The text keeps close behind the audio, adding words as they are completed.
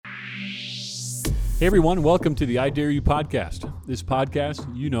Hey everyone, welcome to the I Dare You podcast. This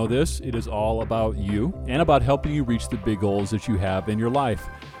podcast, you know this, it is all about you and about helping you reach the big goals that you have in your life.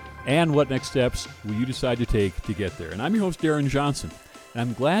 And what next steps will you decide to take to get there? And I'm your host, Darrin Johnson, and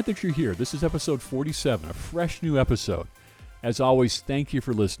I'm glad that you're here. This is episode 47, a fresh new episode. As always, thank you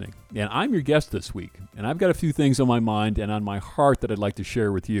for listening. And I'm your guest this week, and I've got a few things on my mind and on my heart that I'd like to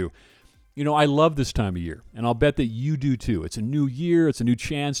share with you. You know, I love this time of year, and I'll bet that you do too. It's a new year, it's a new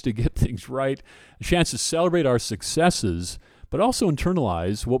chance to get things right, a chance to celebrate our successes, but also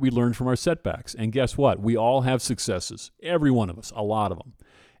internalize what we learned from our setbacks. And guess what? We all have successes, every one of us, a lot of them.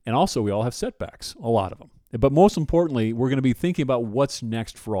 And also we all have setbacks, a lot of them. But most importantly, we're going to be thinking about what's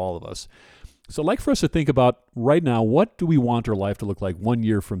next for all of us. So I'd like for us to think about right now, what do we want our life to look like 1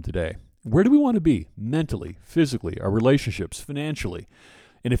 year from today? Where do we want to be mentally, physically, our relationships, financially?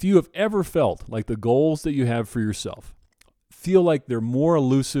 And if you have ever felt like the goals that you have for yourself feel like they're more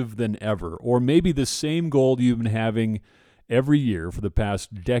elusive than ever, or maybe the same goal you've been having every year for the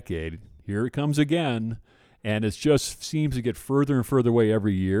past decade, here it comes again, and it just seems to get further and further away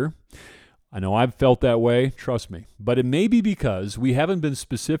every year. I know I've felt that way, trust me. But it may be because we haven't been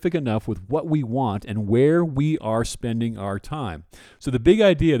specific enough with what we want and where we are spending our time. So the big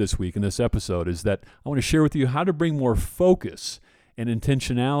idea this week in this episode is that I want to share with you how to bring more focus and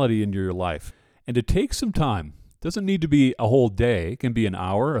intentionality into your life. And to take some time, doesn't need to be a whole day. It can be an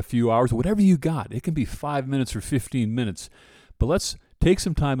hour, a few hours, whatever you got. It can be 5 minutes or 15 minutes. But let's take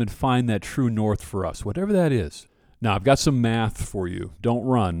some time and find that true north for us, whatever that is. Now, I've got some math for you. Don't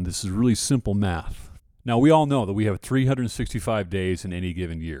run. This is really simple math. Now, we all know that we have 365 days in any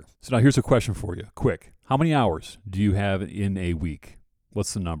given year. So now here's a question for you. Quick. How many hours do you have in a week?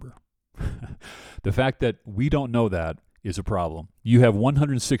 What's the number? The fact that we don't know that is a problem. You have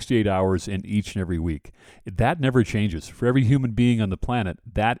 168 hours in each and every week. That never changes. For every human being on the planet,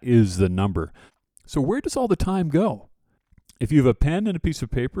 that is the number. So where does all the time go? If you have a pen and a piece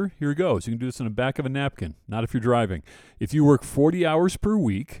of paper, here it goes. You can do this on the back of a napkin, not if you're driving. If you work 40 hours per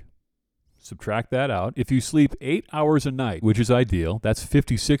week, subtract that out. If you sleep 8 hours a night, which is ideal, that's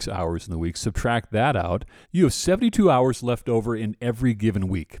 56 hours in the week, subtract that out. You have 72 hours left over in every given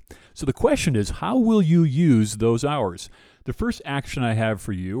week. So the question is, how will you use those hours? The first action I have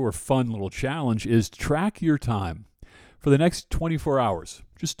for you, or fun little challenge, is track your time for the next 24 hours.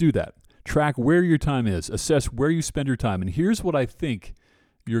 Just do that. Track where your time is. Assess where you spend your time. And here's what I think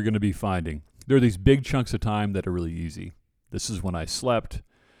you're going to be finding. There are these big chunks of time that are really easy. This is when I slept.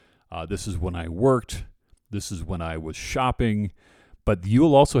 This is when I worked. This is when I was shopping. But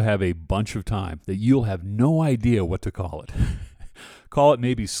you'll also have a bunch of time that you'll have no idea what to call it. Call it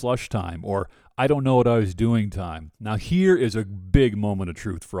maybe slush time, or I don't know what I was doing time. Now here is a big moment of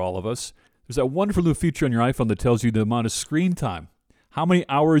truth for all of us. There's that wonderful new feature on your iPhone that tells you the amount of screen time, how many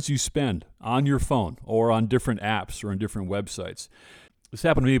hours you spend on your phone or on different apps or on different websites. This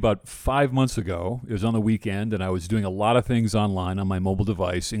happened to me about 5 months ago. It was on the weekend, and I was doing a lot of things online on my mobile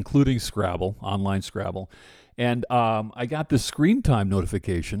device, including Scrabble, online Scrabble. And I got this screen time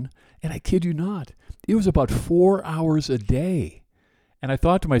notification, and I kid you not, it was about 4 hours a day. And I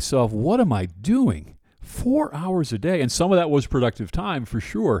thought to myself, what am I doing? 4 hours a day. And some of that was productive time for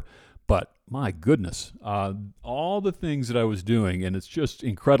sure. But my goodness, all the things that I was doing, and it's just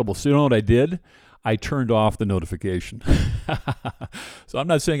incredible. So you know what I did? I turned off the notification. So I'm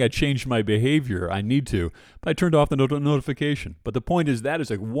not saying I changed my behavior. I need to. But I turned off the notification. But the point is, that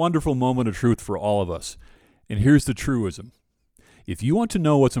is a wonderful moment of truth for all of us. And here's the truism. If you want to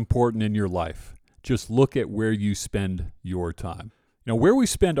know what's important in your life, just look at where you spend your time. Now, where we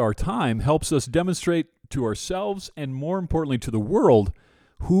spend our time helps us demonstrate to ourselves and, more importantly, to the world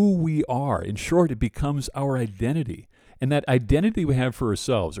who we are. In short, it becomes our identity. And that identity we have for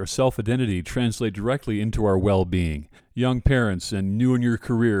ourselves, our self-identity, translates directly into our well-being. Young parents and new in your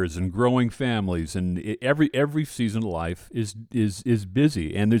careers and growing families, and every season of life is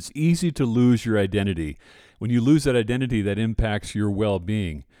busy, and it's easy to lose your identity. When you lose that identity, that impacts your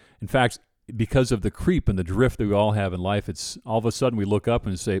well-being. In fact, because of the creep and the drift that we all have in life, it's all of a sudden we look up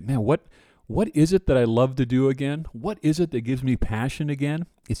and say, man, what is it that I love to do again? What is it that gives me passion again?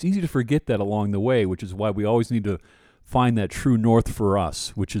 It's easy to forget that along the way, which is why we always need to find that true north for us,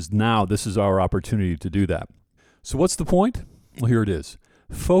 which is now, this is our opportunity to do that. So what's the point? Well, here it is.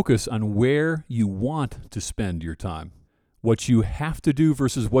 Focus on where you want to spend your time. What you have to do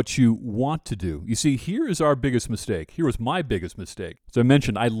versus what you want to do. You see, here is our biggest mistake. Here was my biggest mistake. As I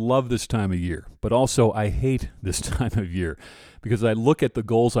mentioned, I love this time of year, but also I hate this time of year because I look at the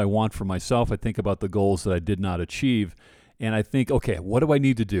goals I want for myself. I think about the goals that I did not achieve, and I think, okay, what do I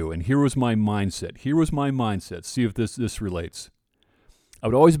need to do? And here was my mindset. See if this relates. I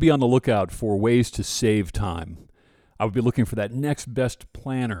would always be on the lookout for ways to save time. I would be looking for that next best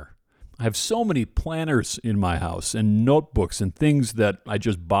planner. I have so many planners in my house and notebooks and things that I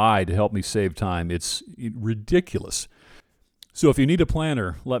just buy to help me save time. It's ridiculous. So if you need a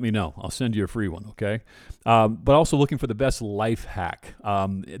planner, let me know. I'll send you a free one, okay? But also looking for the best life hack.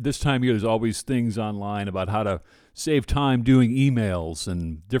 This time of year, there's always things online about how to save time doing emails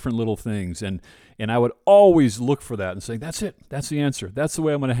and different little things. And I would always look for that and say, that's it. That's the answer. That's the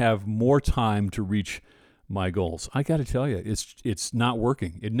way I'm going to have more time to reach my goals. I got to tell you, it's not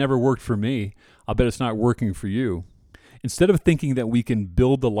working. It never worked for me. I'll bet it's not working for you. Instead of thinking that we can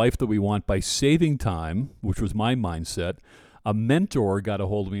build the life that we want by saving time, which was my mindset, a mentor got a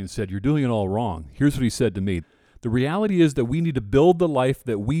hold of me and said, you're doing it all wrong. Here's what he said to me. The reality is that we need to build the life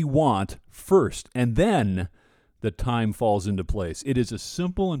that we want first, and then the time falls into place. It is a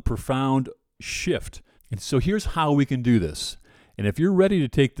simple and profound shift. And so here's how we can do this. And if you're ready to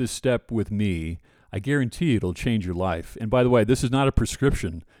take this step with me, I guarantee it'll change your life. And by the way, this is not a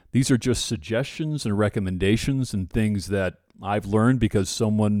prescription. These are just suggestions and recommendations and things that I've learned because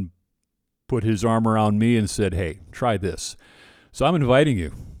someone put his arm around me and said, hey, try this. So I'm inviting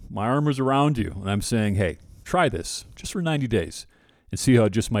you. My arm is around you, and I'm saying, hey, try this just for 90 days and see how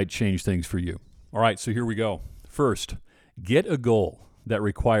it just might change things for you. All right, so here we go. First, get a goal that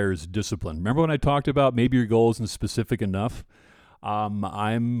requires discipline. Remember when I talked about maybe your goal isn't specific enough?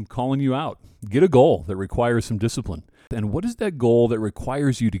 I'm calling you out. Get a goal that requires some discipline. And what is that goal that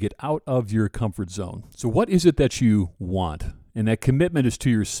requires you to get out of your comfort zone? So what is it that you want? And that commitment is to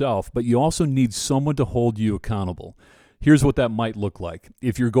yourself, but you also need someone to hold you accountable. Here's what that might look like.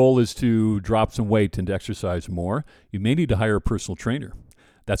 If your goal is to drop some weight and to exercise more, you may need to hire a personal trainer.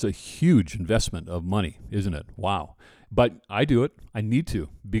 That's a huge investment of money, isn't it? Wow. But I do it. I need to.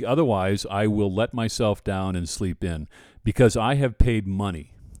 Otherwise, I will let myself down and sleep in because I have paid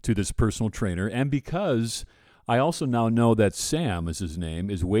money to this personal trainer and because I also now know that Sam, is his name,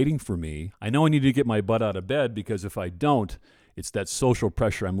 is waiting for me. I know I need to get my butt out of bed because if I don't, it's that social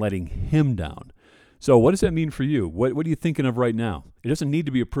pressure. I'm letting him down. So what does that mean for you? What are you thinking of right now? It doesn't need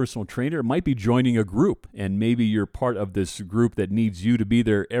to be a personal trainer. It might be joining a group, and maybe you're part of this group that needs you to be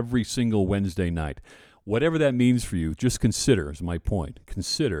there every single Wednesday night. Whatever that means for you, just consider, is my point.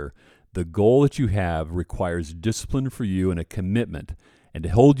 Consider the goal that you have requires discipline for you and a commitment. And to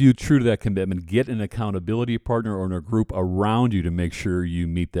hold you true to that commitment, get an accountability partner or in a group around you to make sure you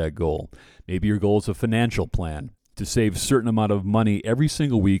meet that goal. Maybe your goal is a financial plan to save a certain amount of money every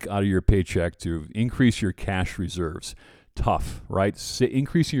single week out of your paycheck to increase your cash reserves. Tough, right?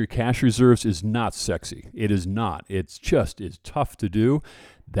 Increasing your cash reserves is not sexy. It is not. It's tough to do.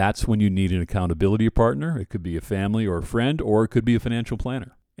 That's when you need an accountability partner. It could be a family or a friend, or it could be a financial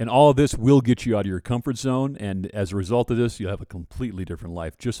planner. And all of this will get you out of your comfort zone, and as a result of this, you'll have a completely different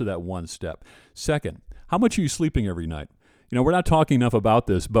life just to that one step. Second, how much are you sleeping every night? You know, we're not talking enough about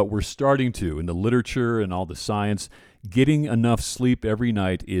this, but we're starting to. In the literature and all the science, getting enough sleep every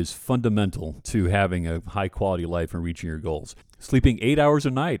night is fundamental to having a high-quality life and reaching your goals. Sleeping 8 hours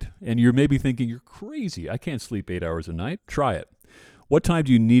a night, and you're maybe thinking, you're crazy. I can't sleep 8 hours a night. Try it. What time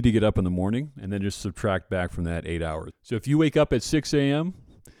do you need to get up in the morning? And then just subtract back from that 8 hours. So if you wake up at 6 a.m.,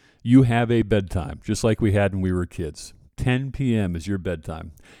 you have a bedtime, just like we had when we were kids. 10 p.m. is your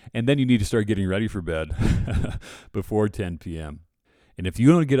bedtime. And then you need to start getting ready for bed before 10 p.m. And if you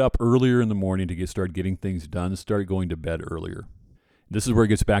want to get up earlier in the morning to start getting things done, start going to bed earlier. This is where it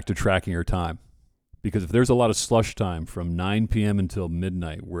gets back to tracking your time. Because if there's a lot of slush time from 9 p.m. until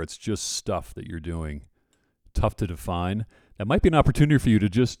midnight where it's just stuff that you're doing, tough to define, that might be an opportunity for you to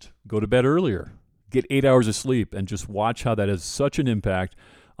just go to bed earlier. Get 8 hours of sleep and just watch how that has such an impact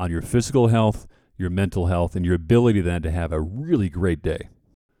on your physical health, your mental health, and your ability then to have a really great day.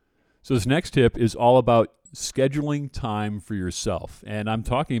 So this next tip is all about scheduling time for yourself, and I'm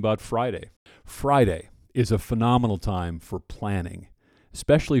talking about Friday. Friday is a phenomenal time for planning,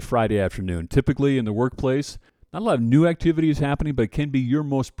 especially Friday afternoon. Typically in the workplace, not a lot of new activities happening, but it can be your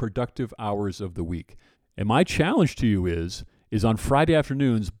most productive hours of the week. And my challenge to you is on Friday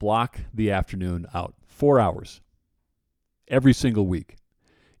afternoons, block the afternoon out, 4 hours every single week.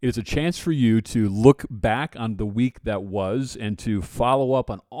 It is a chance for you to look back on the week that was and to follow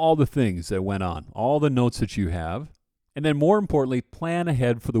up on all the things that went on, all the notes that you have, and then more importantly, plan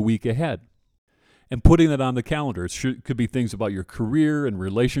ahead for the week ahead. And putting that on the calendar. It could be things about your career and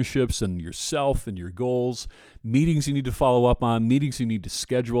relationships and yourself and your goals, meetings you need to follow up on, meetings you need to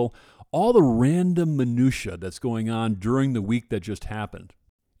schedule, all the random minutia that's going on during the week that just happened.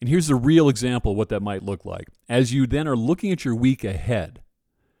 And here's a real example of what that might look like. As you then are looking at your week ahead,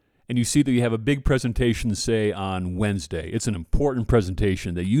 and you see that you have a big presentation, say, on Wednesday. It's an important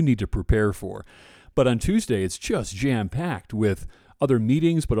presentation that you need to prepare for. But on Tuesday, it's just jam-packed with other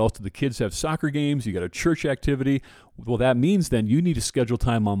meetings, but also the kids have soccer games, you got a church activity. Well, that means then you need to schedule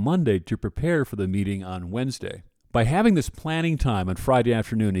time on Monday to prepare for the meeting on Wednesday. By having this planning time on Friday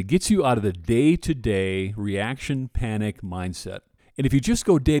afternoon, it gets you out of the day-to-day reaction panic mindset. And if you just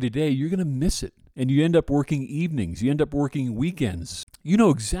go day-to-day, you're going to miss it. And you end up working evenings. You end up working weekends. You know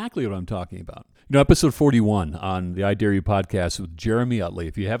exactly what I'm talking about. Episode 41 on the I Dare You podcast with Jeremy Utley.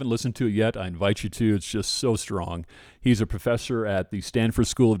 If you haven't listened to it yet, I invite you to. It's just so strong. He's a professor at the Stanford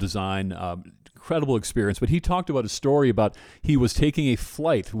School of Design. Incredible experience. But he talked about a story about he was taking a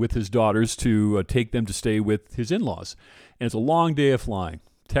flight with his daughters to take them to stay with his in-laws. And it's a long day of flying,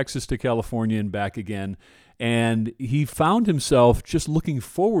 Texas to California and back again. And he found himself just looking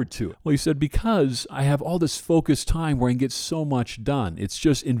forward to it. Well, he said, because I have all this focused time where I can get so much done. It's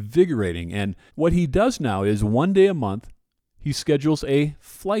just invigorating. And what he does now is one day a month, he schedules a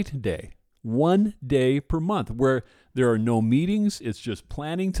flight day. 1 day per month where there are no meetings. It's just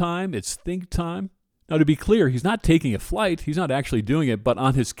planning time. It's think time. Now, to be clear, he's not taking a flight. He's not actually doing it. But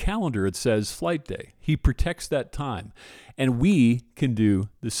on his calendar, it says flight day. He protects that time. And we can do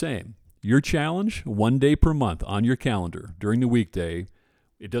the same. Your challenge, 1 day per month on your calendar during the weekday.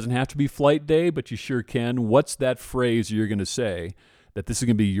 It doesn't have to be flight day, but you sure can. What's that phrase you're going to say that this is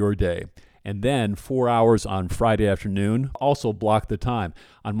going to be your day? And then 4 hours on Friday afternoon, also block the time.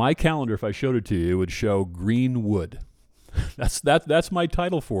 On my calendar, if I showed it to you, it would show green wood. That's my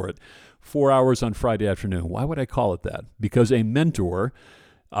title for it. 4 hours on Friday afternoon. Why would I call it that? Because a mentor,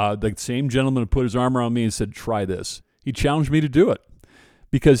 the same gentleman who put his arm around me and said, try this. He challenged me to do it.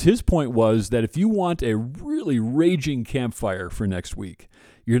 Because his point was that if you want a really raging campfire for next week,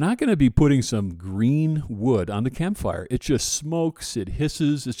 you're not going to be putting some green wood on the campfire. It just smokes, it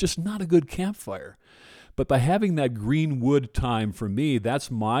hisses, it's just not a good campfire. But by having that green wood time for me, that's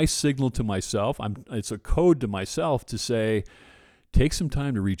my signal to myself. It's a code to myself to say, take some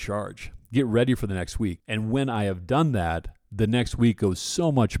time to recharge, get ready for the next week. And when I have done that, the next week goes so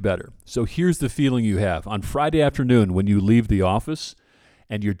much better. So here's the feeling you have. On Friday afternoon when you leave the office,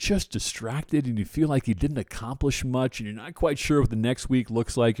 and you're just distracted and you feel like you didn't accomplish much and you're not quite sure what the next week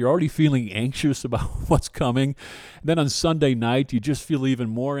looks like. You're already feeling anxious about what's coming. And then on Sunday night, you just feel even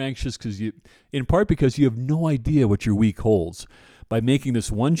more anxious in part because you have no idea what your week holds. By making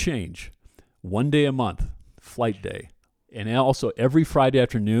this one change, 1 day a month, flight day, and also every Friday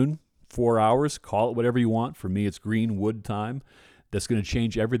afternoon, 4 hours, call it whatever you want. For me, it's green wood time. That's going to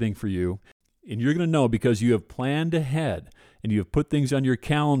change everything for you. And you're going to know because you have planned ahead and you have put things on your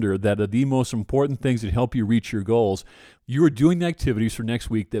calendar that are the most important things that help you reach your goals. You are doing the activities for next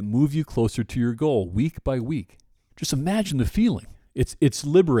week that move you closer to your goal week by week. Just imagine the feeling. It's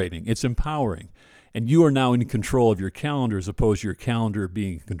liberating. It's empowering. And you are now in control of your calendar as opposed to your calendar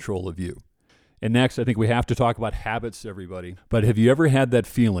being in control of you. And next, I think we have to talk about habits, everybody. But have you ever had that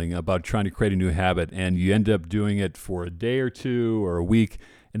feeling about trying to create a new habit and you end up doing it for a day or two or a week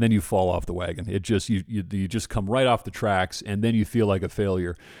and then you fall off the wagon? It just you just come right off the tracks and then you feel like a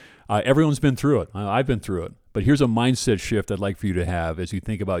failure. Everyone's been through it. I've been through it. But here's a mindset shift I'd like for you to have as you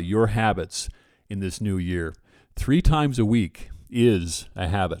think about your habits in this new year. 3 times a week is a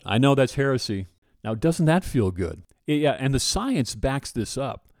habit. I know that's heresy. Now, doesn't that feel good? Yeah, and the science backs this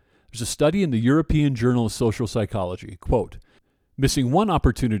up. There's a study in the European Journal of Social Psychology, quote, missing one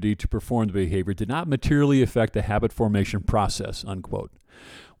opportunity to perform the behavior did not materially affect the habit formation process, unquote.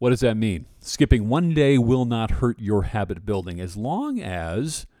 What does that mean? Skipping 1 day will not hurt your habit building as long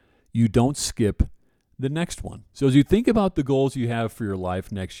as you don't skip the next one. So as you think about the goals you have for your life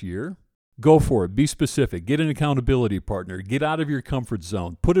next year, go for it. Be specific. Get an accountability partner. Get out of your comfort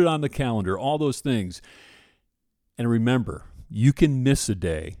zone. Put it on the calendar, all those things. And remember, you can miss a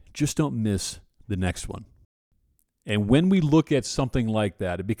day. Just don't miss the next one. And when we look at something like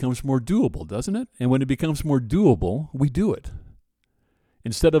that, it becomes more doable, doesn't it? And when it becomes more doable, we do it.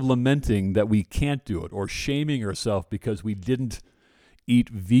 Instead of lamenting that we can't do it or shaming ourselves because we didn't eat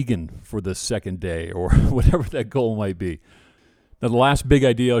vegan for the second day or whatever that goal might be. Now, the last big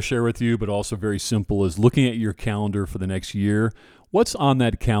idea I'll share with you, but also very simple, is looking at your calendar for the next year. What's on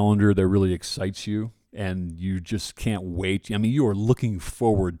that calendar that really excites you and you just can't wait? I mean, you are looking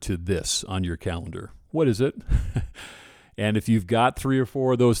forward to this on your calendar. What is it? And if you've got 3 or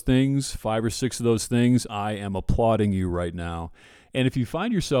 4 of those things, 5 or 6 of those things, I am applauding you right now. And if you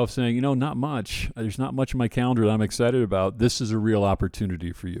find yourself saying, not much, there's not much in my calendar that I'm excited about, this is a real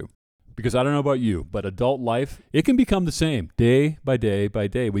opportunity for you. Because I don't know about you, but adult life, it can become the same day by day by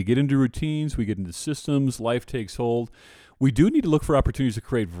day. We get into routines, we get into systems, life takes hold. We do need to look for opportunities to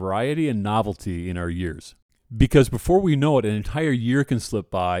create variety and novelty in our years. Because before we know it, an entire year can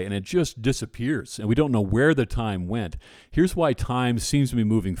slip by and it just disappears, and we don't know where the time went. Here's why time seems to be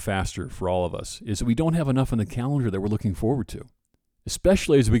moving faster for all of us, is that we don't have enough on the calendar that we're looking forward to.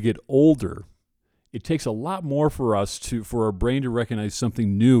 Especially as we get older, it takes a lot more for our brain to recognize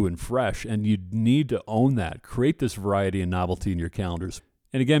something new and fresh, and you need to own that. Create this variety and novelty in your calendars.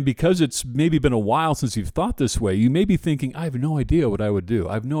 And again, because it's maybe been a while since you've thought this way, you may be thinking, I have no idea what I would do.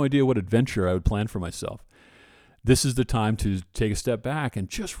 I have no idea what adventure I would plan for myself. This is the time to take a step back and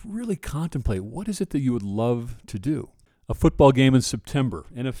just really contemplate, what is it that you would love to do? A football game in September,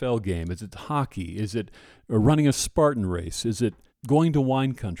 NFL game, is it hockey? Is it running a Spartan race? Is it going to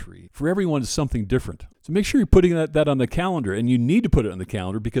wine country? For everyone, it's something different. So make sure you're putting that on the calendar, and you need to put it on the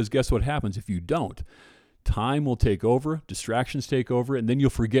calendar, because guess what happens if you don't? Time will take over, distractions take over, and then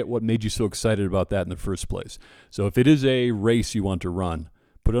you'll forget what made you so excited about that in the first place. So if it is a race you want to run,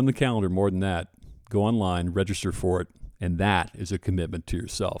 put it on the calendar. More than that, go online, register for it, and that is a commitment to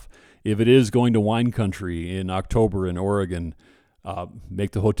yourself. If it is going to wine country in October in Oregon, make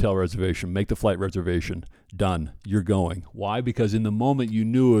the hotel reservation, make the flight reservation. Done. You're going. Why? Because in the moment you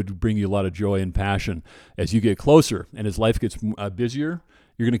knew it would bring you a lot of joy and passion. As you get closer and as life gets busier,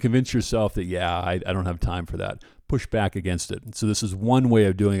 you're going to convince yourself that, I don't have time for that. Push back against it. So this is one way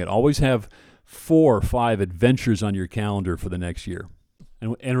of doing it. Always have 4 or 5 adventures on your calendar for the next year.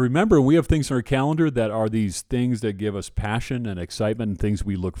 And remember, we have things on our calendar that are these things that give us passion and excitement and things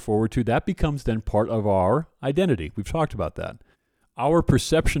we look forward to. That becomes then part of our identity. We've talked about that. Our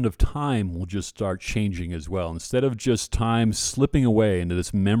perception of time will just start changing as well. Instead of just time slipping away into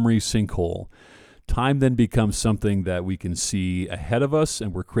this memory sinkhole, time then becomes something that we can see ahead of us,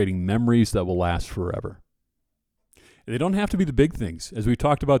 and we're creating memories that will last forever. They don't have to be the big things. As we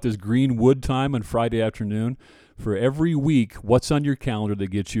talked about this green wood time on Friday afternoon, for every week, what's on your calendar that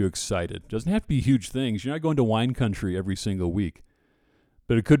gets you excited? It doesn't have to be huge things. You're not going to wine country every single week.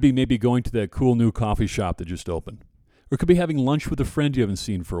 But it could be maybe going to that cool new coffee shop that just opened. Or it could be having lunch with a friend you haven't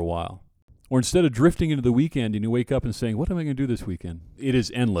seen for a while. Or instead of drifting into the weekend and you wake up and saying, what am I going to do this weekend? It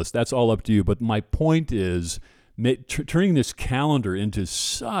is endless. That's all up to you. But my point is turning this calendar into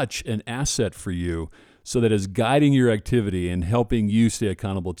such an asset for you, so that it's guiding your activity and helping you stay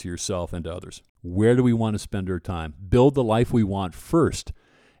accountable to yourself and to others. Where do we want to spend our time? Build the life we want first,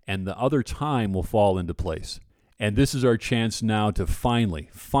 and the other time will fall into place. And this is our chance now to finally,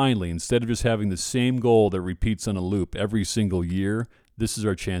 instead of just having the same goal that repeats on a loop every single year, this is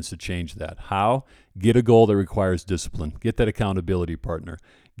our chance to change that. How? Get a goal that requires discipline. Get that accountability partner.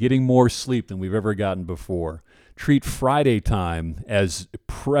 Getting more sleep than we've ever gotten before. Treat Friday time as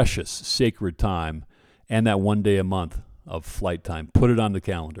precious, sacred time, and that one day a month of flight time. Put it on the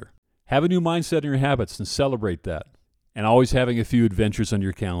calendar. Have a new mindset in your habits and celebrate that. And always having a few adventures on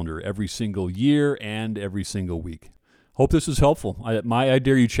your calendar every single year and every single week. Hope this was helpful. My I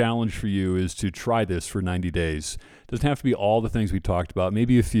Dare You challenge for you is to try this for 90 days. It doesn't have to be all the things we talked about,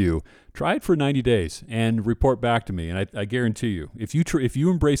 maybe a few. Try it for 90 days and report back to me. And I guarantee you, if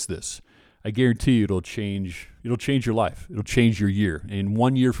you embrace this, I guarantee you it'll change your life. It'll change your year. And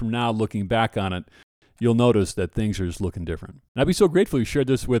 1 year from now, looking back on it, you'll notice that things are just looking different. And I'd be so grateful you shared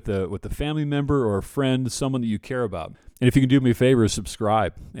this with a family member or a friend, someone that you care about. And if you can do me a favor,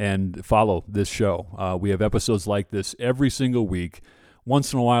 subscribe and follow this show. We have episodes like this every single week.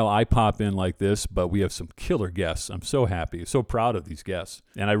 Once in a while, I pop in like this, but we have some killer guests. I'm so happy, so proud of these guests.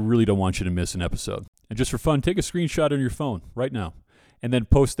 And I really don't want you to miss an episode. And just for fun, take a screenshot on your phone right now, and then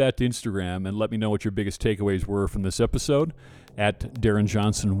post that to Instagram and let me know what your biggest takeaways were from this episode. At Darrin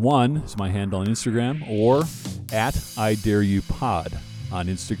Johnson 1 is my handle on Instagram, or at I Dare You Pod on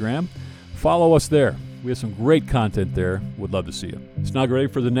Instagram. Follow us there. We have some great content there. Would love to see you. It's now ready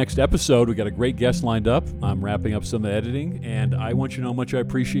for the next episode. We got a great guest lined up. I'm wrapping up some of the editing, and I want you to know how much I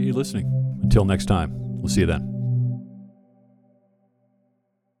appreciate you listening. Until next time, we'll see you then.